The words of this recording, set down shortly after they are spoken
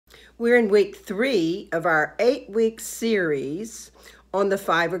We're in week 3 of our 8-week series on the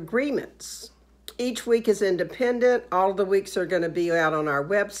 5 agreements. Each week is independent. All the weeks are going to be out on our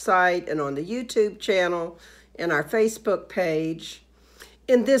website and on the YouTube channel and our Facebook page.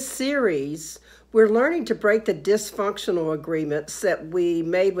 In this series, we're learning to break the dysfunctional agreements that we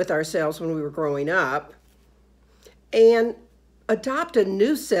made with ourselves when we were growing up and adopt a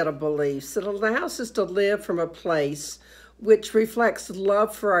new set of beliefs that allows us to live from a place which reflects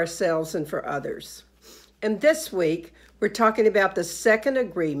love for ourselves and for others. And this week, we're talking about the second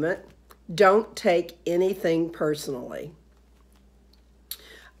agreement, don't take anything personally.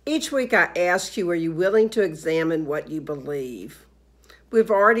 Each week I ask you, are you willing to examine what you believe?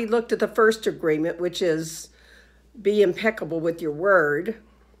 We've already looked at the first agreement, which is be impeccable with your word.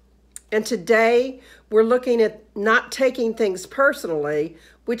 And today we're looking at not taking things personally,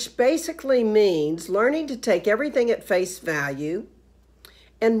 which basically means learning to take everything at face value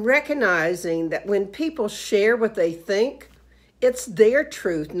and recognizing that when people share what they think, it's their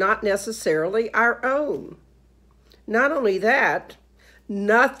truth, not necessarily our own. Not only that,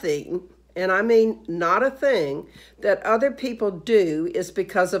 nothing, and I mean not a thing, that other people do is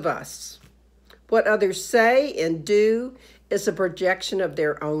because of us. What others say and do is a projection of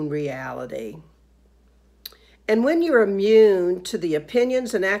their own reality. And when you're immune to the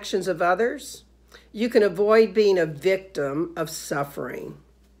opinions and actions of others, you can avoid being a victim of suffering.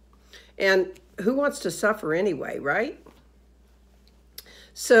 And who wants to suffer anyway, right?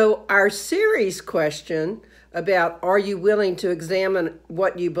 So our series question about are you willing to examine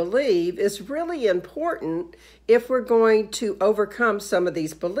what you believe is really important if we're going to overcome some of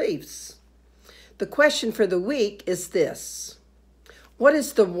these beliefs. The question for the week is this: what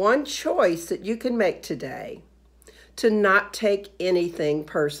is the one choice that you can make today to not take anything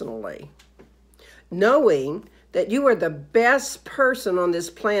personally? Knowing that you are the best person on this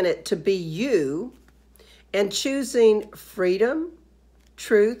planet to be you and choosing freedom,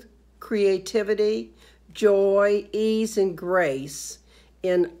 truth, creativity, joy, ease, and grace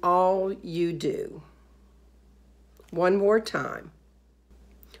in all you do. One more time.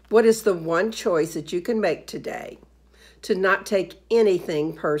 What is the one choice that you can make today to not take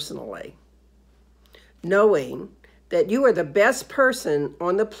anything personally? Knowing that you are the best person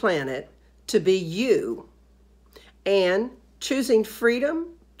on the planet to be you and choosing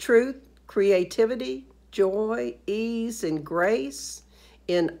freedom, truth, creativity, joy, ease, and grace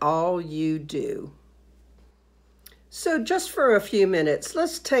in all you do. So just for a few minutes,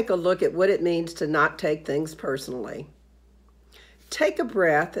 let's take a look at what it means to not take things personally. Take a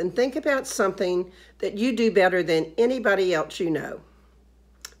breath and think about something that you do better than anybody else you know.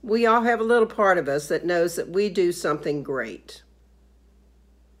 We all have a little part of us that knows that we do something great.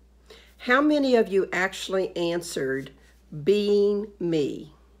 How many of you actually answered being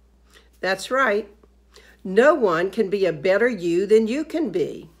me? That's right. No one can be a better you than you can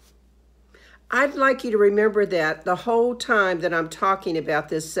be. I'd like you to remember that the whole time that I'm talking about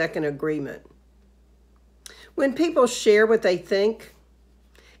this second agreement. When people share what they think,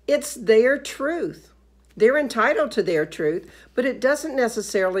 it's their truth. They're entitled to their truth, but it doesn't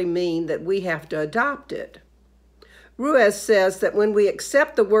necessarily mean that we have to adopt it. Ruiz says that when we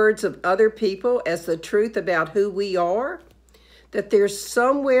accept the words of other people as the truth about who we are, that there's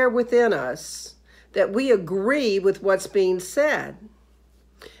somewhere within us that we agree with what's being said.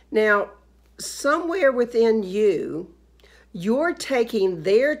 Now, somewhere within you, you're taking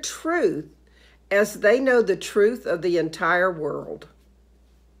their truth as they know the truth of the entire world.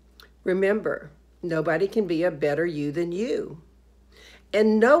 Remember, nobody can be a better you than you.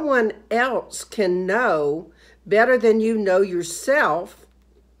 And no one else can know better than you know yourself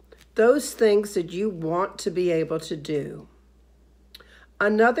those things that you want to be able to do.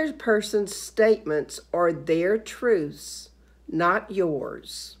 Another person's statements are their truths, not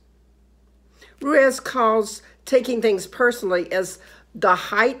yours. Ruiz calls taking things personally as the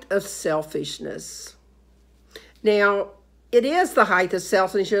height of selfishness. Now, it is the height of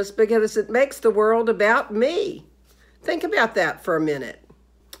selfishness because it makes the world about me. Think about that for a minute.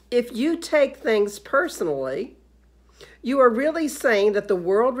 If you take things personally, you are really saying that the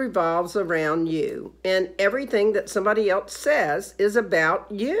world revolves around you and everything that somebody else says is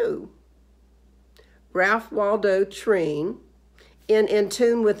about you. Ralph Waldo Trine, in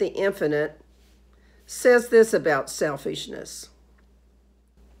Tune with the Infinite, says this about selfishness.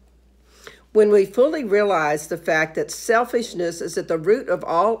 When we fully realize the fact that selfishness is at the root of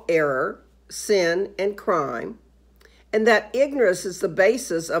all error, sin, and crime, and that ignorance is the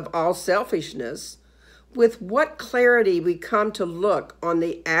basis of all selfishness, with what clarity we come to look on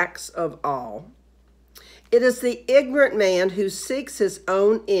the acts of all. It is the ignorant man who seeks his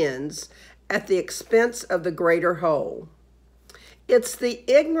own ends at the expense of the greater whole. It's the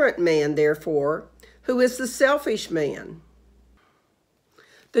ignorant man, therefore, who is the selfish man.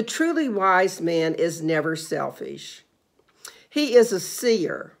 The truly wise man is never selfish. He is a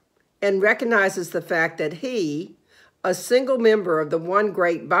seer and recognizes the fact that he, a single member of the one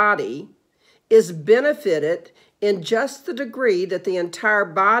great body, is benefited in just the degree that the entire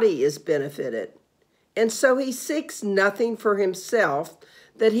body is benefited. And so he seeks nothing for himself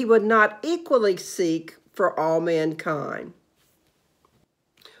that he would not equally seek for all mankind.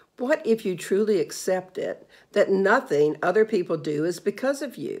 What if you truly accepted that nothing other people do is because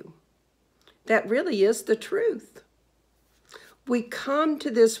of you? That really is the truth. We come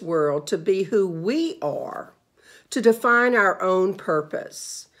to this world to be who we are, to define our own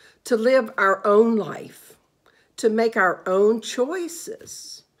purpose, to live our own life, to make our own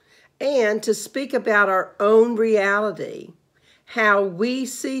choices, and to speak about our own reality, how we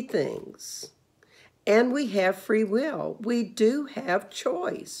see things. And we have free will. We do have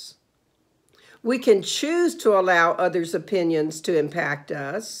choice. We can choose to allow others' opinions to impact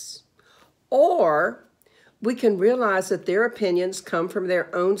us, or we can realize that their opinions come from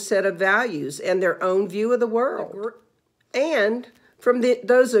their own set of values and their own view of the world, and from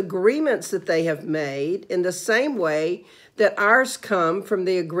those agreements that they have made in the same way that ours come from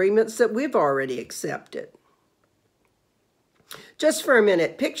the agreements that we've already accepted. Just for a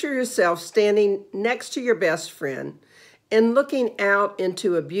minute, picture yourself standing next to your best friend and looking out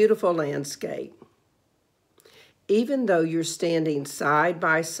into a beautiful landscape. Even though you're standing side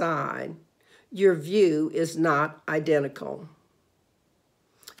by side, your view is not identical.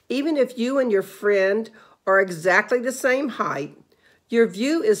 Even if you and your friend are exactly the same height, your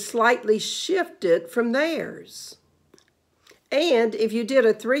view is slightly shifted from theirs. And if you did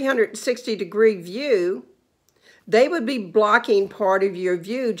a 360-degree view, they would be blocking part of your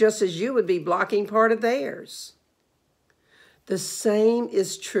view just as you would be blocking part of theirs. The same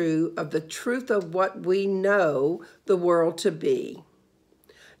is true of the truth of what we know the world to be.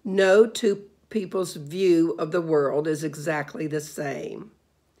 No two people's view of the world is exactly the same.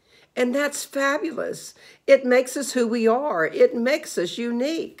 And that's fabulous. It makes us who we are. It makes us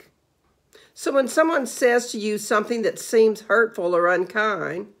unique. So when someone says to you something that seems hurtful or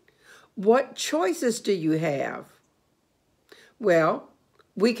unkind, what choices do you have? Well,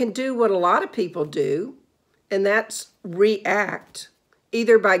 we can do what a lot of people do, and that's react,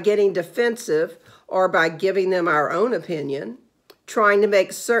 either by getting defensive or by giving them our own opinion, trying to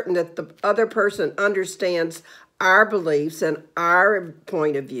make certain that the other person understands our beliefs and our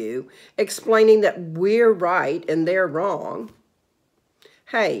point of view, explaining that we're right and they're wrong.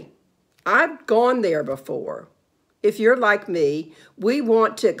 Hey, I've gone there before. If you're like me, we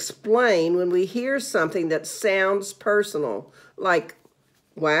want to explain when we hear something that sounds personal, like,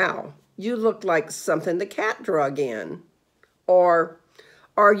 wow, you look like something the cat drug in. Or,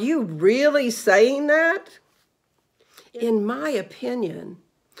 are you really saying that? In my opinion,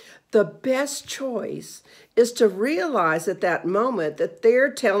 the best choice is to realize at that moment that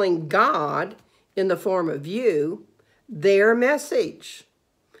they're telling God, in the form of you, their message.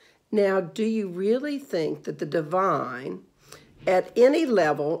 Now, do you really think that the divine, at any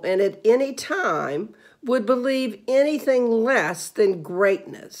level and at any time, would believe anything less than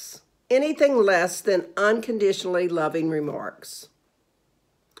greatness, anything less than unconditionally loving remarks?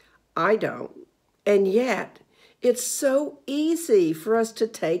 I don't. And yet, it's so easy for us to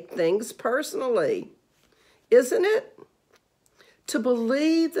take things personally, isn't it? To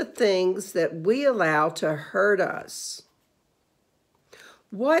believe the things that we allow to hurt us.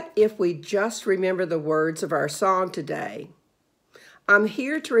 What if we just remember the words of our song today? I'm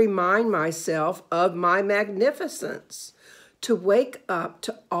here to remind myself of my magnificence, to wake up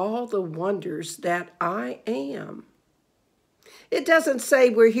to all the wonders that I am. It doesn't say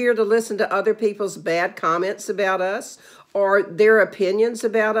we're here to listen to other people's bad comments about us or their opinions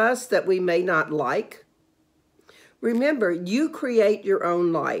about us that we may not like. Remember, you create your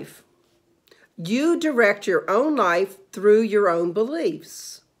own life. You direct your own life through your own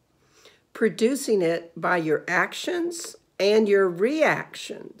beliefs, producing it by your actions and your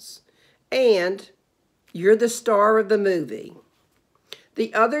reactions. And you're the star of the movie.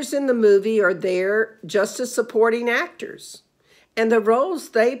 The others in the movie are there just as supporting actors. And the roles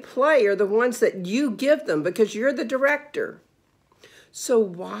they play are the ones that you give them because you're the director. So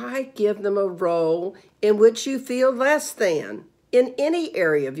why give them a role in which you feel less than in any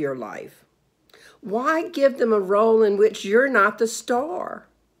area of your life? Why give them a role in which you're not the star?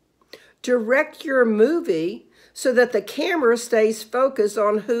 Direct your movie so that the camera stays focused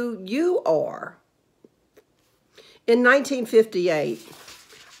on who you are. In 1958,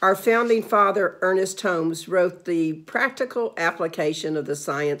 our founding father, Ernest Holmes, wrote The Practical Application of the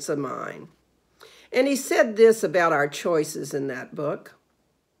Science of Mind. And he said this about our choices in that book.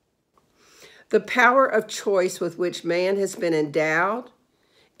 The power of choice with which man has been endowed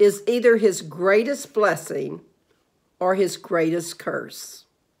is either his greatest blessing or his greatest curse.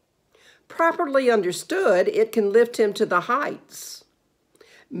 Properly understood, it can lift him to the heights.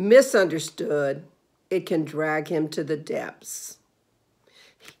 Misunderstood, it can drag him to the depths.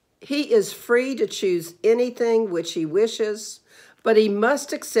 He is free to choose anything which he wishes, but he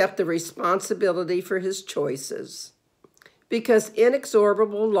must accept the responsibility for his choices, because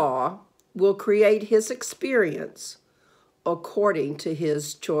inexorable law will create his experience according to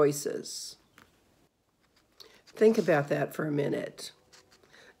his choices. Think about that for a minute.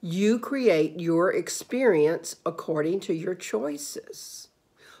 You create your experience according to your choices,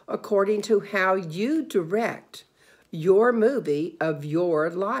 according to how you direct your movie of your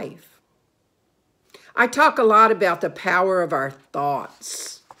life. I talk a lot about the power of our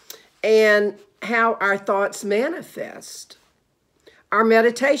thoughts and how our thoughts manifest. Our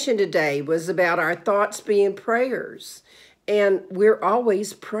meditation today was about our thoughts being prayers, and we're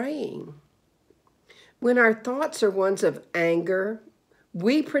always praying. When our thoughts are ones of anger,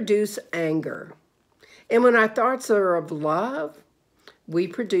 we produce anger. And when our thoughts are of love, we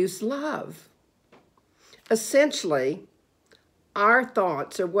produce love. Essentially, our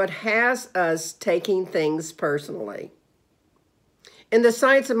thoughts are what has us taking things personally. In the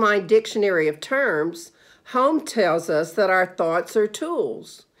Science of Mind Dictionary of Terms, Holmes tells us that our thoughts are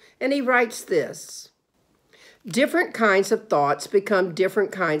tools, and he writes this: different kinds of thoughts become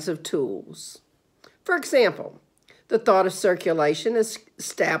different kinds of tools. For example, the thought of circulation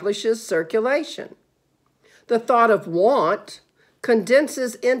establishes circulation. The thought of want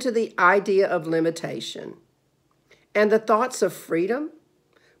condenses into the idea of limitation. And the thoughts of freedom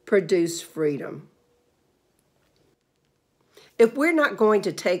produce freedom. If we're not going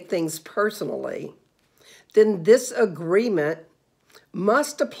to take things personally, then this agreement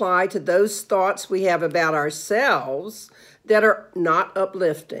must apply to those thoughts we have about ourselves that are not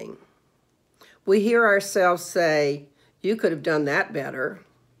uplifting. We hear ourselves say, "You could have done that better,"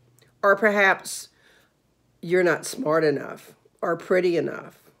 or perhaps, "You're not smart enough," or "pretty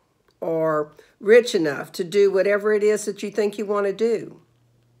enough," or "rich enough to do whatever it is that you think you want to do."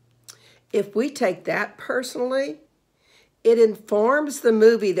 If we take that personally, it informs the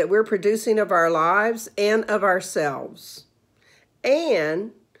movie that we're producing of our lives and of ourselves.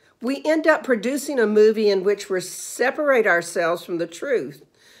 And we end up producing a movie in which we separate ourselves from the truth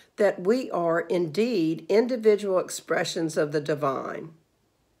that we are indeed individual expressions of the divine.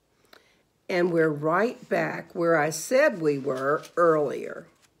 And we're right back where I said we were earlier.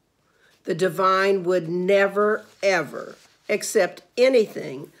 The divine would never, ever accept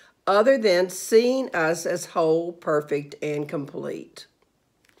anything other than seeing us as whole, perfect, and complete.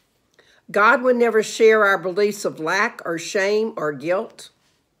 God would never share our beliefs of lack or shame or guilt.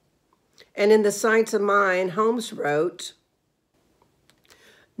 And in The Science of Mind, Holmes wrote,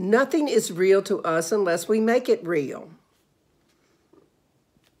 "Nothing is real to us unless we make it real.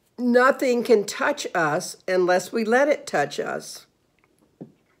 Nothing can touch us unless we let it touch us.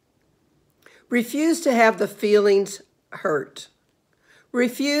 Refuse to have the feelings hurt.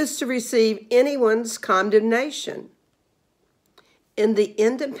 Refuse to receive anyone's condemnation. In the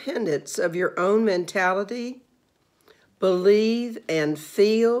independence of your own mentality, believe and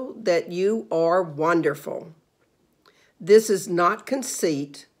feel that you are wonderful. This is not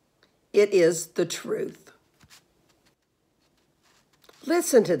conceit, it is the truth."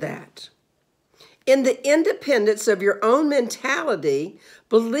 Listen to that. In the independence of your own mentality,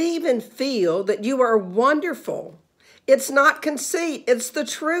 believe and feel that you are wonderful. It's not conceit, it's the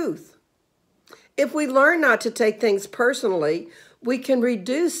truth. If we learn not to take things personally, we can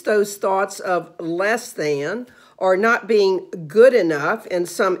reduce those thoughts of less than or not being good enough in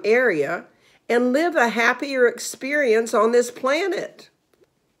some area and live a happier experience on this planet.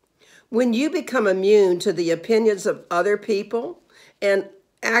 When you become immune to the opinions of other people and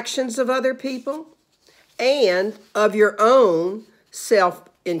actions of other people and of your own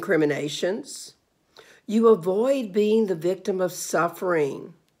self-incriminations, you avoid being the victim of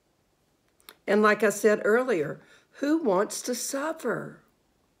suffering. And like I said earlier, who wants to suffer?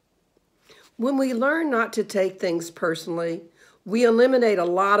 When we learn not to take things personally, we eliminate a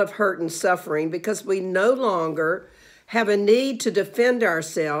lot of hurt and suffering because we no longer have a need to defend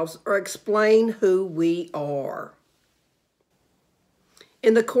ourselves or explain who we are.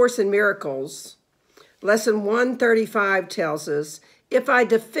 In the Course in Miracles, Lesson 135 tells us, if I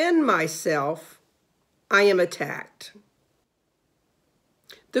defend myself, I am attacked.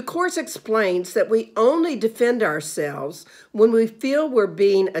 The Course explains that we only defend ourselves when we feel we're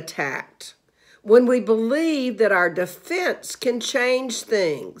being attacked, when we believe that our defense can change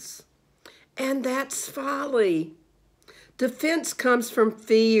things. And that's folly. Defense comes from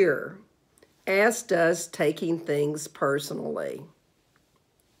fear, as does taking things personally.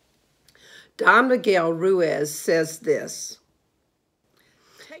 Don Miguel Ruiz says this: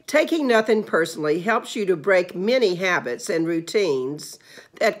 taking nothing personally helps you to break many habits and routines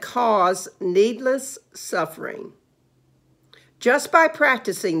that cause needless suffering. Just by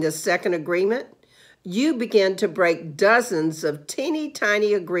practicing this second agreement, you begin to break dozens of teeny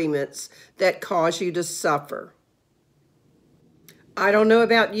tiny agreements that cause you to suffer. I don't know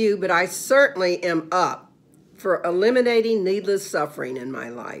about you, but I certainly am up for eliminating needless suffering in my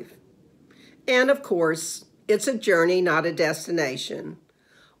life. And of course, it's a journey, not a destination.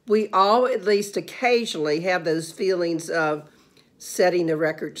 We all, at least occasionally, have those feelings of setting the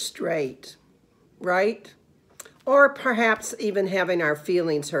record straight, right? Or perhaps even having our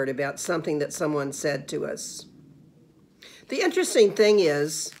feelings hurt about something that someone said to us. The interesting thing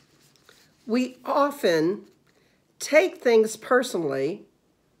is, we often take things personally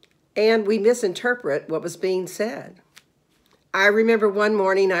and we misinterpret what was being said. I remember one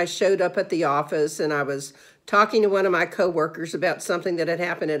morning I showed up at the office and I was talking to one of my coworkers about something that had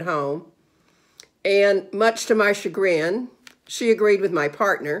happened at home. And much to my chagrin, she agreed with my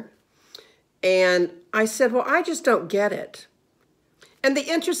partner. And I said, well, I just don't get it. And the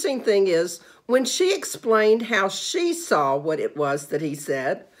interesting thing is, when she explained how she saw what it was that he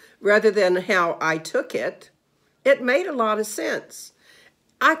said, rather than how I took it, it made a lot of sense.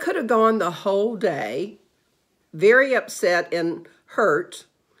 I could have gone the whole day very upset and hurt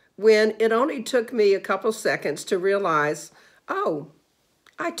when it only took me a couple seconds to realize, oh,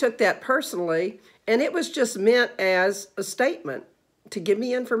 I took that personally, and it was just meant as a statement to give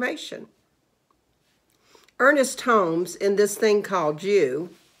me information. Ernest Holmes, in this thing called You,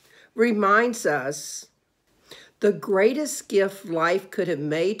 reminds us the greatest gift life could have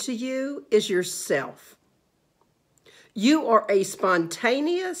made to you is yourself. You are a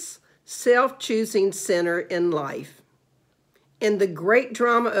spontaneous, self-choosing center in life. In the great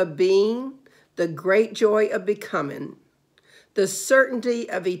drama of being, the great joy of becoming, the certainty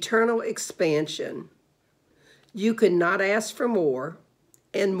of eternal expansion, you could not ask for more,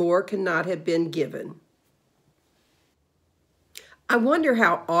 and more could not have been given. I wonder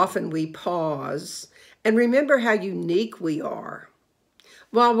how often we pause and remember how unique we are.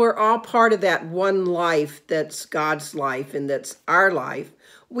 While we're all part of that one life that's God's life and that's our life,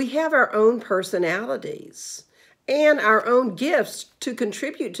 we have our own personalities and our own gifts to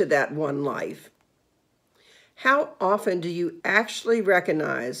contribute to that one life. How often do you actually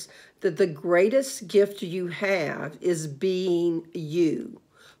recognize that the greatest gift you have is being you,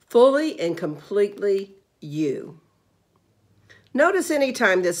 fully and completely you? Notice any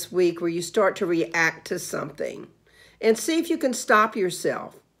time this week where you start to react to something and see if you can stop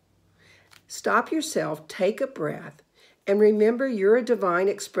yourself. Stop yourself, take a breath, and remember you're a divine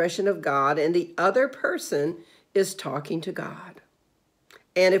expression of God and the other person is talking to God.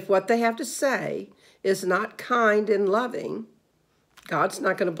 And if what they have to say is not kind and loving, God's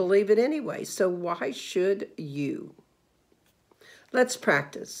not going to believe it anyway. So why should you? Let's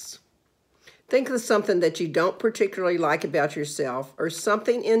practice. Think of something that you don't particularly like about yourself or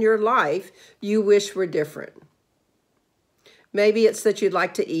something in your life you wish were different. Maybe it's that you'd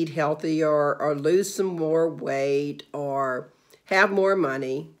like to eat healthier or lose some more weight or have more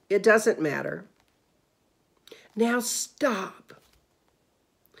money. It doesn't matter. Now stop.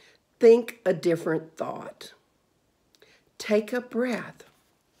 Think a different thought. Take a breath.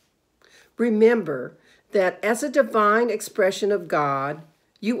 Remember that as a divine expression of God,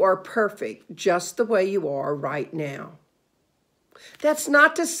 you are perfect just the way you are right now. That's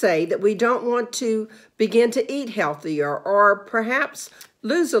not to say that we don't want to begin to eat healthier or perhaps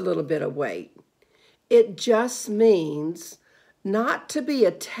lose a little bit of weight. It just means not to be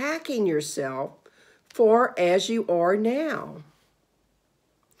attacking yourself for as you are now.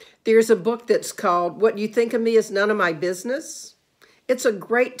 There's a book that's called What You Think of Me Is None of My Business. It's a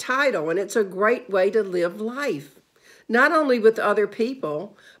great title and it's a great way to live life. Not only with other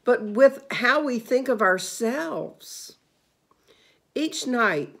people, but with how we think of ourselves. Each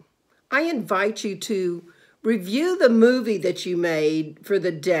night, I invite you to review the movie that you made for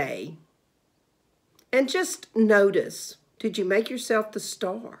the day. And just notice, did you make yourself the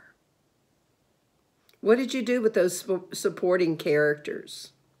star? What did you do with those supporting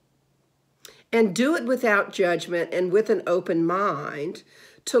characters? And do it without judgment and with an open mind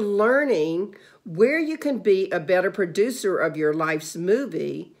to learning where you can be a better producer of your life's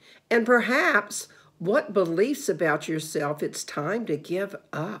movie, and perhaps what beliefs about yourself it's time to give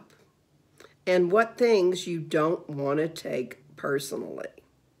up, and what things you don't want to take personally.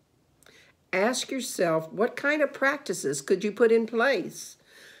 Ask yourself, what kind of practices could you put in place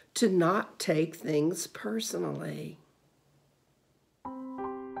to not take things personally?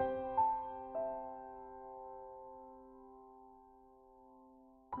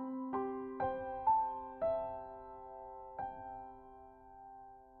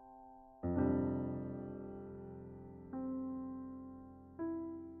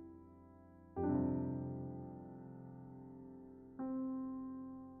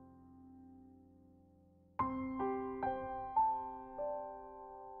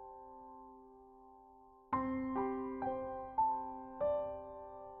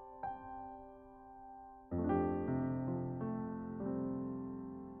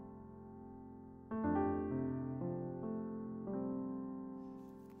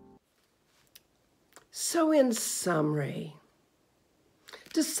 So in summary,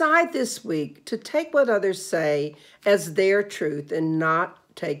 decide this week to take what others say as their truth and not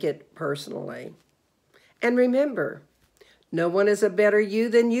take it personally. And remember, no one is a better you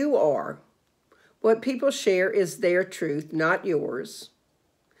than you are. What people share is their truth, not yours.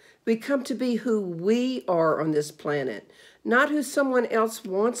 We come to be who we are on this planet, not who someone else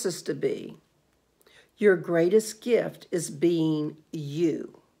wants us to be. Your greatest gift is being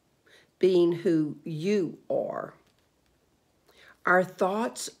you. Being who you are. Our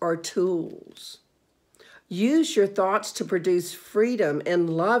thoughts are tools. Use your thoughts to produce freedom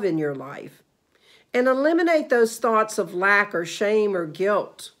and love in your life, and eliminate those thoughts of lack or shame or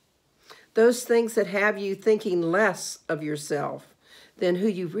guilt, those things that have you thinking less of yourself than who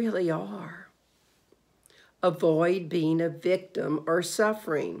you really are. Avoid being a victim or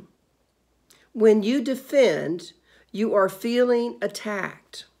suffering. When you defend, you are feeling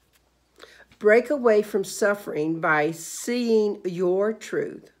attacked. Break away from suffering by seeing your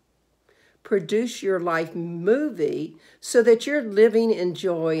truth. Produce your life movie so that you're living in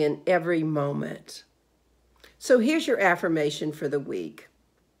joy in every moment. So here's your affirmation for the week.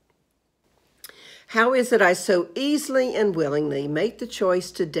 How is it I so easily and willingly make the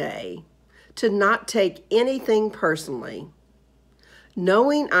choice today to not take anything personally,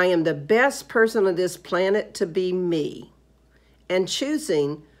 knowing I am the best person on this planet to be me, and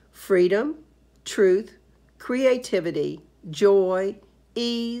choosing freedom, truth, creativity, joy,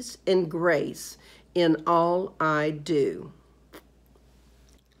 ease, and grace in all I do.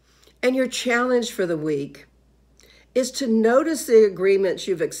 And your challenge for the week is to notice the agreements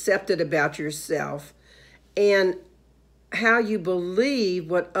you've accepted about yourself and how you believe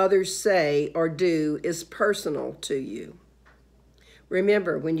what others say or do is personal to you.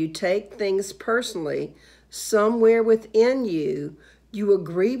 Remember, when you take things personally, somewhere within you, you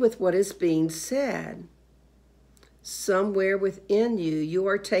agree with what is being said. Somewhere within you, you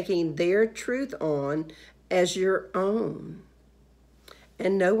are taking their truth on as your own.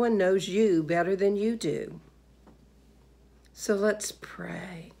 And no one knows you better than you do. So let's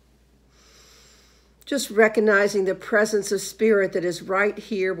pray. Just recognizing the presence of Spirit that is right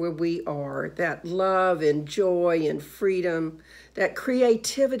here where we are, that love and joy and freedom, that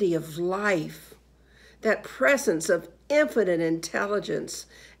creativity of life, that presence of infinite intelligence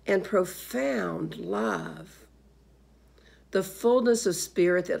and profound love. The fullness of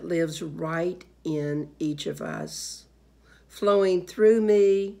Spirit that lives right in each of us, flowing through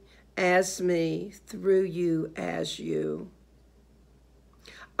me, through you, as you.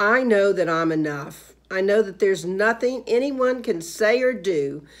 I know that I'm enough. I know that there's nothing anyone can say or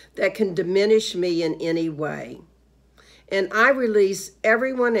do that can diminish me in any way. And I release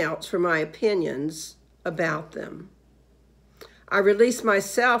everyone else from my opinions about them. I release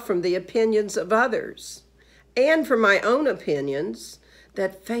myself from the opinions of others and from my own opinions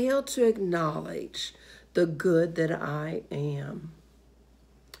that fail to acknowledge the good that I am.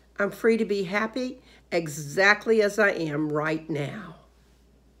 I'm free to be happy exactly as I am right now.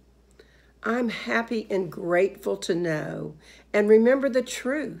 I'm happy and grateful to know and remember the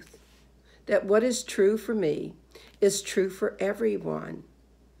truth that what is true for me is true for everyone.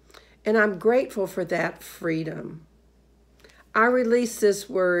 And I'm grateful for that freedom. I release this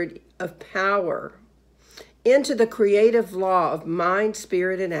word of power into the creative law of mind,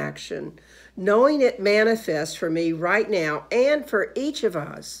 spirit, and action, knowing it manifests for me right now and for each of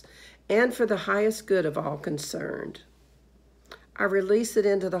us and for the highest good of all concerned. I release it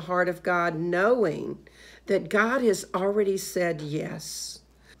into the heart of God, knowing that God has already said yes,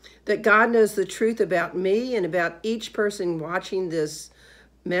 that God knows the truth about me and about each person watching this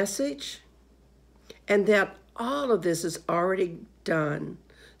message, and that all of this is already done.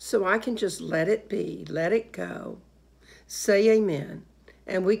 So I can just let it be, let it go, say amen,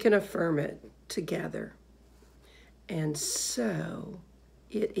 and we can affirm it together. And so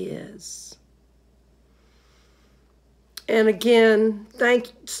it is. And again,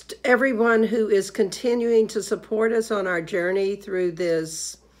 thanks to everyone who is continuing to support us on our journey through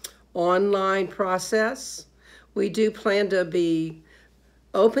this online process. We do plan to be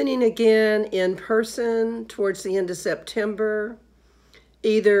opening again in person towards the end of September,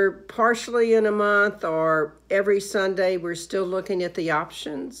 either partially in a month or every Sunday. We're still looking at the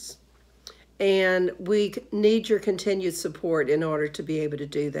options, and we need your continued support in order to be able to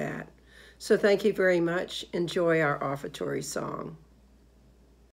do that. So thank you very much. Enjoy our offertory song.